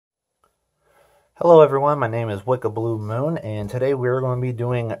Hello everyone, my name is Wicca BluMoon, and today we're going to be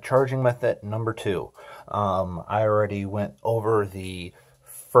doing charging method number 2. I already went over the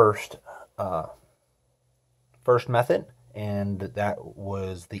first method, and that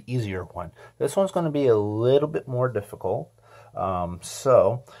was the easier one. This one's going to be a little bit more difficult.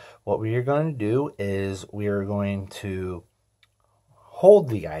 So what we are going to do is we are going to hold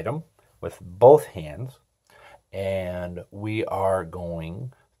the item with both hands, and we are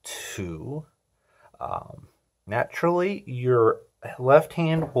going to naturally, your left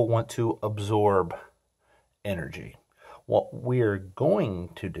hand will want to absorb energy. What we're going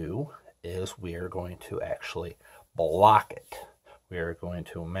to do is we are going to actually block it. We are going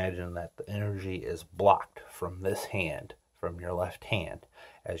to imagine that the energy is blocked from this hand, from your left hand,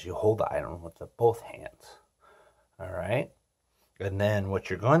 as you hold the item with both hands. All right? And then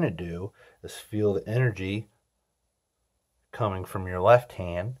what you're going to do is feel the energy coming from your left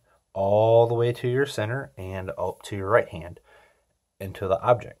hand all the way to your center and up to your right hand into the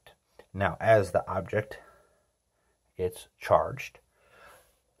object. Now, as the object gets charged,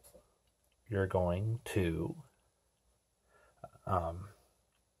 you're going to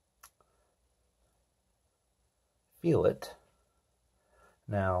feel it.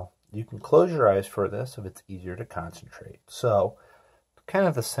 Now, you can close your eyes for this if it's easier to concentrate. So, kind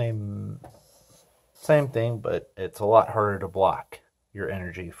of the same thing, but it's a lot harder to block your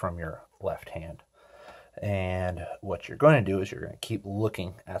energy from your left hand. And what you're going to do is you're going to keep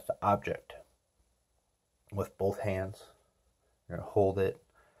looking at the object with both hands. You're going to hold it,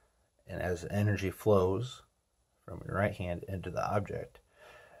 and as the energy flows from your right hand into the object,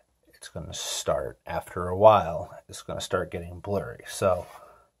 it's going to start, after a while, it's going to start getting blurry. So,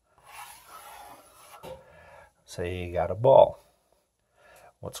 say you got a ball.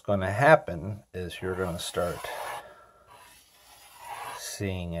 What's going to happen is you're going to start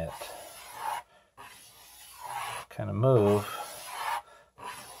seeing it kind of move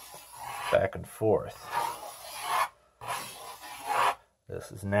back and forth.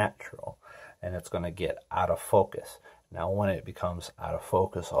 This is natural, and it's going to get out of focus. Now, when it becomes out of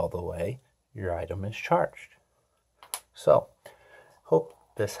focus all the way, your item is charged. So, hope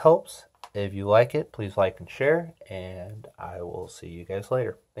this helps. If you like it, please like and share, and I will see you guys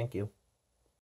later. Thank you.